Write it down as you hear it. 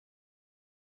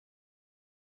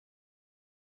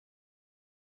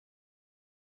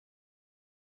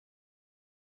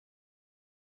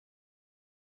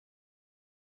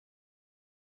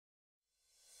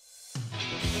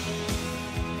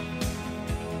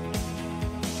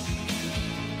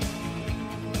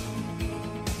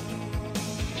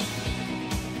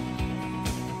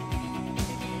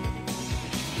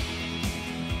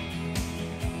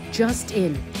Just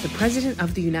in, the President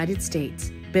of the United States,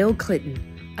 Bill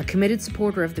Clinton, a committed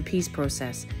supporter of the peace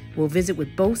process, will visit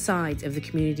with both sides of the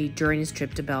community during his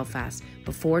trip to Belfast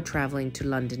before travelling to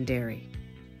Londonderry.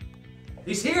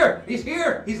 He's here! He's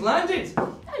here! He's landed!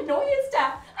 I know he is,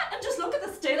 Dad. And just look at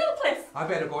the state of the place. I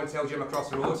better go and tell Jim across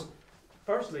the road.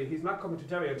 Firstly, he's not coming to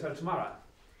Derry until tomorrow.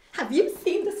 Have you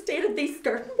seen the state of these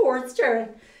skirting boards, Jerry?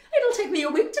 It'll take me a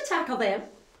week to tackle them.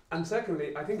 And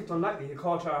secondly, I think it's unlikely he'll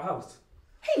call to our house.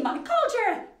 He might call,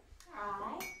 Jerry.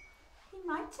 Aye, he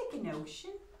might take a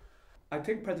notion. I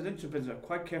think presidential visits are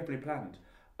quite carefully planned.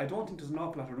 I don't think there's an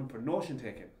awful lot of room for notion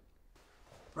taking.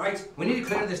 Right, we need to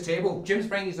clear this table. Jim's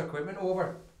bringing his equipment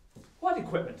over. What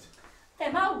equipment?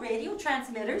 Them old radio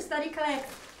transmitters that he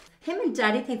collects. Him and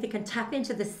Daddy think they can tap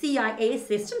into the CIA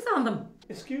systems on them.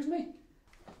 Excuse me?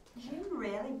 Jim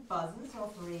really buzzes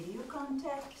off radio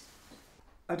contact.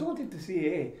 I don't think the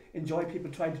CIA enjoy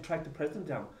people trying to track the president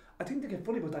down. I think they get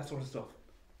funny about that sort of stuff.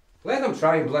 Let them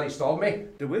try and bloody stop me.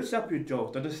 They will stop you, Joe.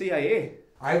 They're the CIA.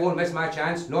 I won't miss my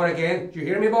chance. Not again. Do you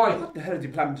hear me, boy? What the hell are they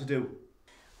planning to do?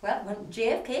 Well, when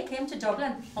JFK came to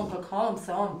Dublin, Uncle Colin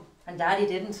saw him, and Daddy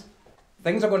didn't.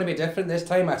 Things are going to be different this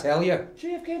time, I tell you.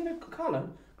 JFK and Uncle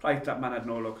Colin? Christ, that man had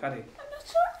no luck, had he? I'm not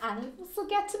sure any of us will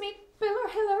get to meet Bill or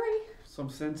Hillary. Some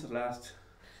sense at last.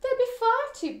 They'll be far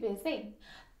too busy.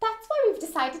 That's why we've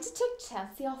decided to take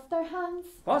Chelsea off their hands.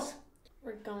 What?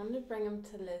 We're going to bring him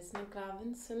to Liz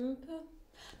McGlavin's swimming pool.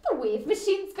 The wave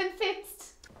machine's been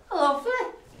fixed. Lovely.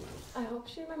 I hope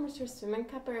she remembers her swimming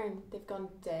cap, Erin. They've gone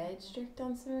dead strict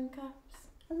on swimming caps.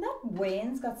 And that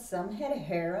Wayne's got some head of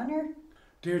hair on her.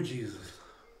 Dear Jesus.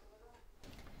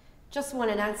 Just one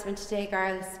announcement today,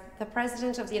 girls. The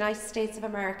President of the United States of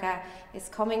America is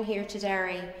coming here to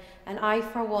Derry, and I,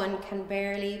 for one, can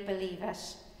barely believe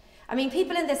it. I mean,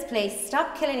 people in this place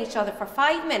stop killing each other for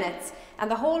 5 minutes and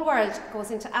the whole world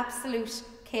goes into absolute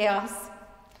chaos.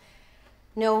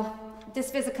 No,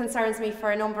 this visit concerns me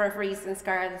for a number of reasons,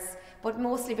 girls, but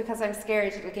mostly because I'm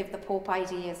scared it'll give the Pope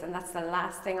ideas, and that's the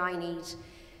last thing I need.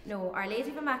 No, Our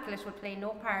Lady of Immaculate will play no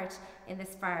part in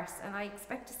this farce, and I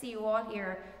expect to see you all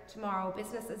here tomorrow,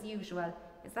 business as usual.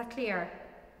 Is that clear?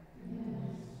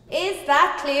 Yes. Is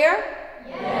that clear?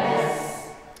 Yes.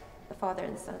 The Father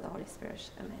and the Son and the Holy Spirit.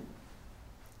 Amen.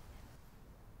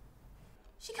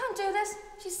 She can't do this.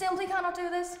 She simply cannot do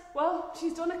this. Well,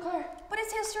 she's done it, Claire. But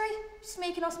it's history. She's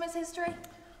making us miss history.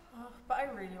 Oh, but I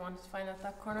really wanted to find out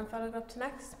that Cornyn fella got up to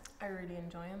next. I really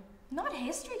enjoy him. Not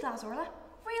history, Glazorla.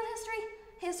 Real history.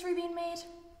 History being made.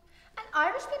 And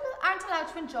Irish people aren't allowed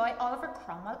to enjoy Oliver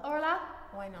Cromwell, Orla.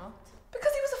 Why not?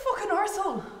 Because he was a fucking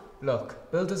arsehole.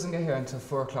 Look, Bill doesn't get here until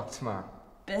 4 o'clock tomorrow.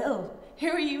 Bill? Who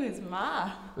are you, his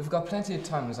ma? We've got plenty of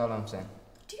time, is all I'm saying.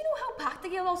 Do you know how packed the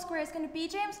Guildhall Square is going to be,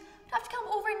 James? We'd have to come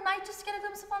overnight just to get a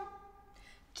glimpse of him.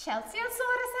 Chelsea will sort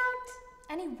us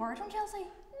out. Any word from Chelsea?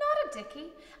 Not a dicky.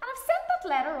 And I've sent that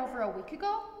letter over a week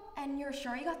ago. And you're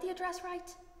sure you got the address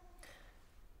right?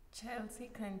 Chelsea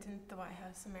Clinton, the White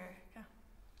House, America.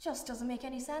 Just doesn't make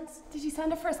any sense. Did you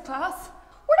send her first class?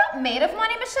 We're not made of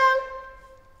money, Michelle.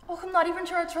 Oh, I'm not even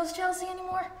sure I trust Chelsea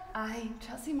anymore. Aye,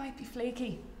 Chelsea might be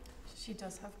flaky. She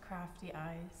does have crafty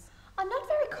eyes. I'm not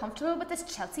very comfortable with this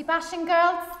Chelsea bashing,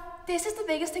 girls. This is the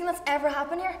biggest thing that's ever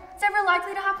happened here. It's ever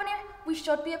likely to happen here. We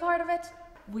should be a part of it.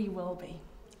 We will be.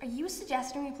 Are you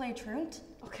suggesting we play truant?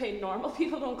 Okay, normal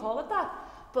people don't call it that.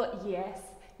 But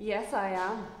yes I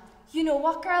am. You know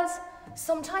what, girls?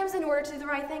 Sometimes in order to do the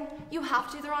right thing, you have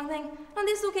to do the wrong thing. On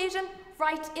this occasion,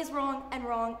 right is wrong and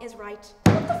wrong is right.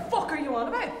 What the fuck are you on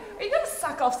about? Are you going to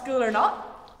sack off school or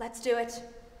not? Let's do it.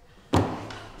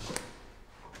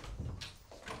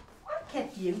 What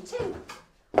kept you two?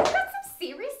 We've got some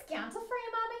serious scandal for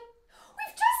you, Mommy.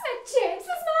 We've just met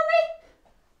James's Mommy.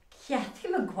 Kathy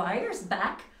McGuire's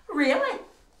back? Really?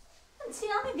 And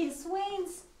tell me this,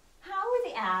 Wayne's, how were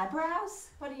the eyebrows?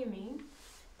 What do you mean?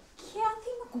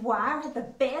 Kathy McGuire had the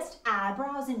best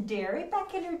eyebrows in Derry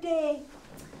back in her day.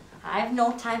 I've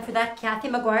no time for that Kathy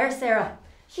McGuire, Sarah.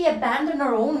 She abandoned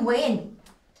her own Wayne.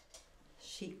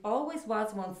 She always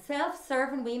was one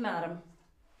self-serving wee madam.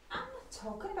 I'm not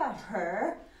talking about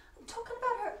her. I'm talking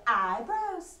about her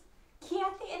eyebrows.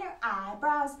 Kathy and her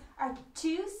eyebrows are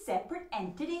two separate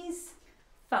entities.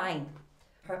 Fine.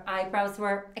 Her eyebrows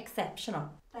were exceptional.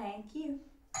 Thank you.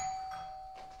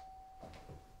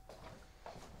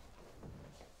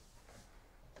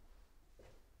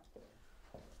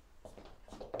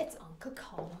 It's Uncle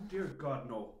Colin. Dear God,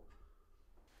 no.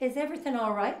 Is everything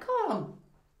all right, Colin?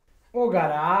 Oh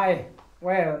God, aye.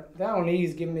 Well, that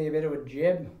knee's giving me a bit of a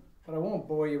jib, but I won't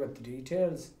bore you with the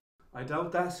details. I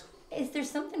doubt that. Is there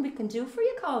something we can do for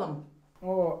you, Colin?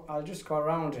 Oh, I'll just go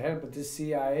around to help with this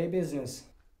CIA business.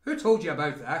 Who told you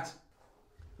about that?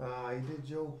 I did,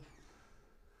 Joe.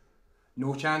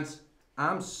 No chance.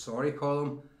 I'm sorry,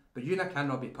 Colin, but you and I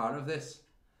cannot be part of this.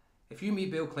 If you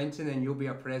meet Bill Clinton, then you'll be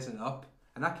our president up,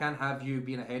 and I can't have you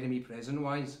being ahead of me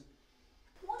president-wise.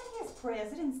 One of his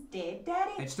presidents dead,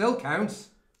 Daddy. It still counts.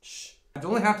 Shh. I'd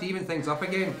only have to even things up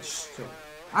again. Shh.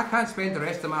 I can't spend the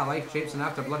rest of my life chasing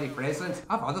after bloody presidents.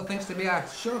 I've other things to be at.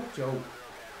 Shut up, Joe.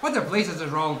 What the blazes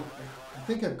is wrong? I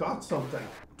think I've got something.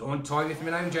 Don't toy with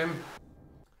me now, Jim.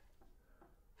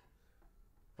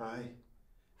 Aye.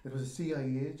 It was a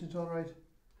CIA agent, all right.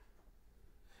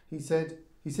 He said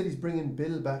he's bringing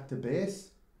Bill back to base.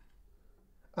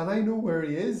 And I know where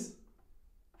he is.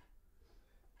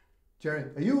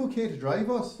 Jerry, are you okay to drive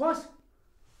us? What?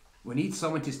 We need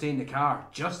someone to stay in the car,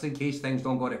 just in case things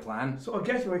don't go to plan. So I'll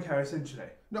get you a car essentially.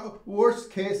 No,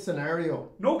 worst case scenario.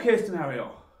 No case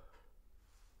scenario.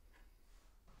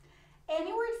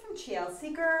 Any word from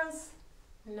Chelsea, girls?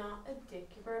 Not a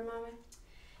dick about Mammy.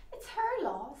 It's her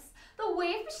loss. The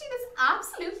wave machine is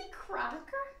absolutely cracker.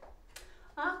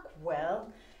 Ah,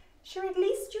 well, sure, at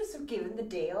least you were given the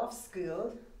day off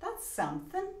school. That's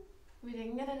something. We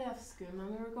didn't get a day off school,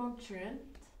 Mum. We were going truant.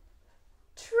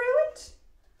 Truant?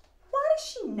 What is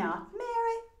she not,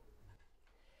 Mary?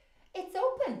 It's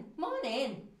open. Come on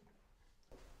in.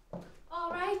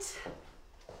 All right.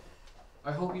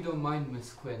 I hope you don't mind,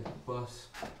 Miss Quinn, but...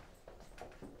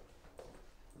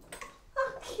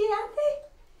 Oh, Kathy,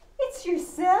 it's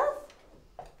yourself.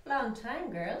 Long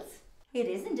time, girls. It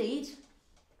is indeed.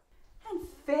 And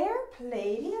fair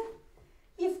play to you.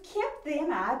 You've kept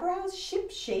them eyebrows ship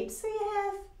shape, so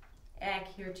you have.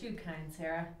 You're too kind,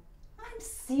 Sarah. I'm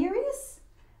serious.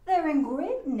 They're in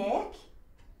great neck.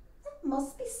 That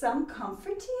must be some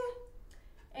comfort to you.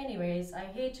 Anyways, I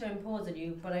hate to impose on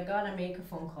you, but I gotta make a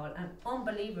phone call, and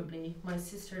unbelievably, my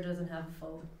sister doesn't have a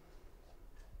phone.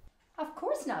 Of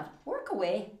course not. Work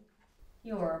away.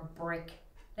 You're a brick.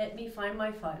 Let me find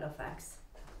my file of facts.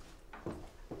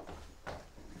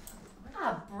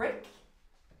 A brick?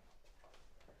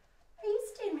 Are you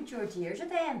staying with your Deirdre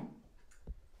then?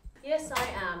 Yes, I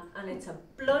am, and it's a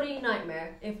bloody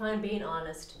nightmare, if I'm being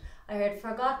honest. I had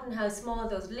forgotten how small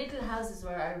those little houses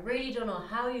were. I really don't know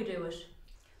how you do it.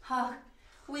 Oh,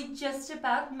 we just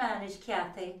about managed,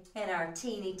 Kathy, in our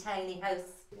teeny tiny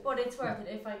house. But it's worth it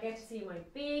if I get to see my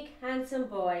big, handsome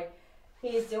boy. He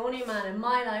is the only man in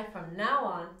my life from now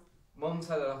on. Mum's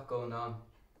had a lot going on.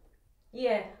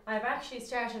 Yeah, I've actually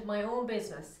started my own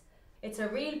business. It's a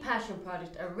real passion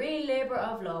project, a real labour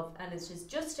of love, and it's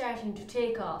just starting to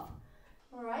take off.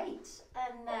 Right,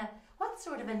 and what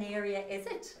sort of an area is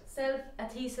it?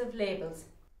 Self-adhesive labels.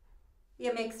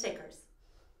 You make stickers.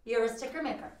 You're a sticker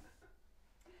maker.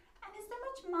 And is there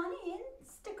much money in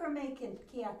sticker making,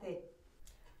 Kathy?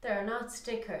 They're not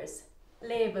stickers.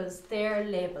 Labels, they're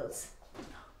labels.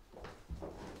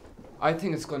 I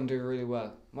think it's going to do really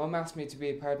well. Mum asked me to be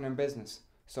a partner in business,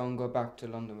 so I'm going back to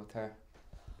London with her.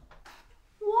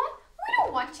 What? We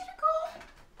don't want you to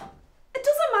go. It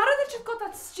doesn't matter that you've got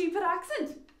that stupid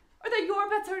accent, or that your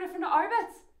bets are different to our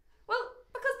bets. Well,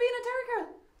 because being a Derry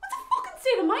girl, what's a fucking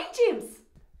state of mind, James?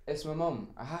 It's my mum.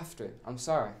 I have to. I'm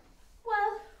sorry.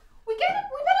 Well, we better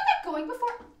get going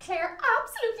before Claire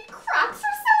absolutely cracks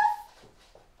herself.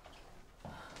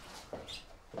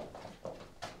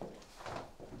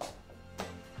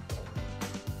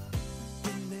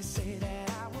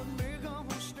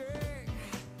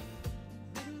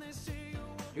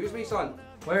 Excuse me, son.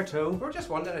 Where to? We're just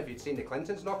wondering if you'd seen the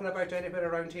Clintons knocking about anywhere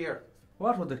around here.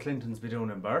 What would the Clintons be doing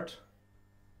in Burt?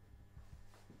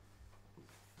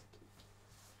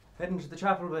 Heading to the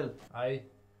chapel, Bill. Aye.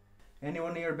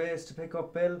 Anyone near base to pick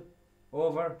up Bill?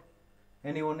 Over.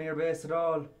 Anyone near base at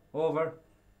all? Over.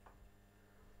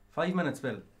 5 minutes,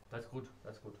 Bill. That's good,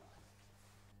 that's good.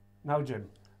 Now, Jim,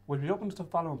 we'll be open to the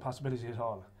following possibility at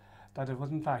all. That it was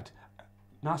in fact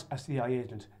not a CIA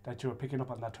agent that you were picking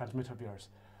up on that transmitter of yours,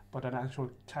 but an actual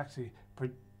taxi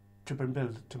to bring Bill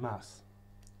to Mass.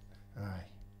 Aye.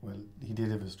 Well, he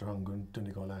did have a strong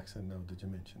Donegal accent now, did you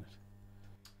mention it?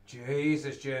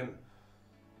 Jesus, Jim.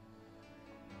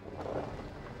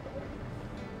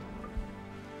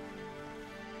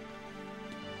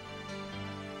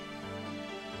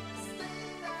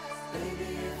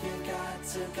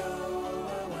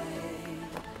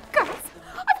 Girls,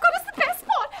 I've got us the best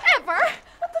spot ever.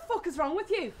 What the fuck is wrong with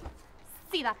you?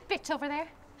 See that bitch over there?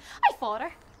 I fought her.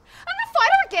 And I'll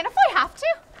fight her again if I have to.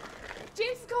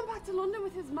 James has gone back to London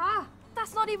with his ma.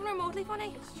 That's not even remotely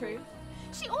funny. It's true.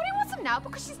 She only wants him now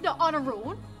because she's not on her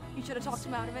own. You should have talked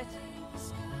him out of it.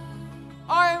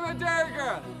 I'm a Derry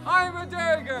girl! I'm a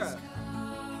Derry girl!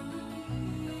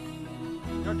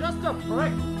 You're just a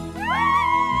prick!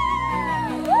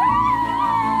 Woo!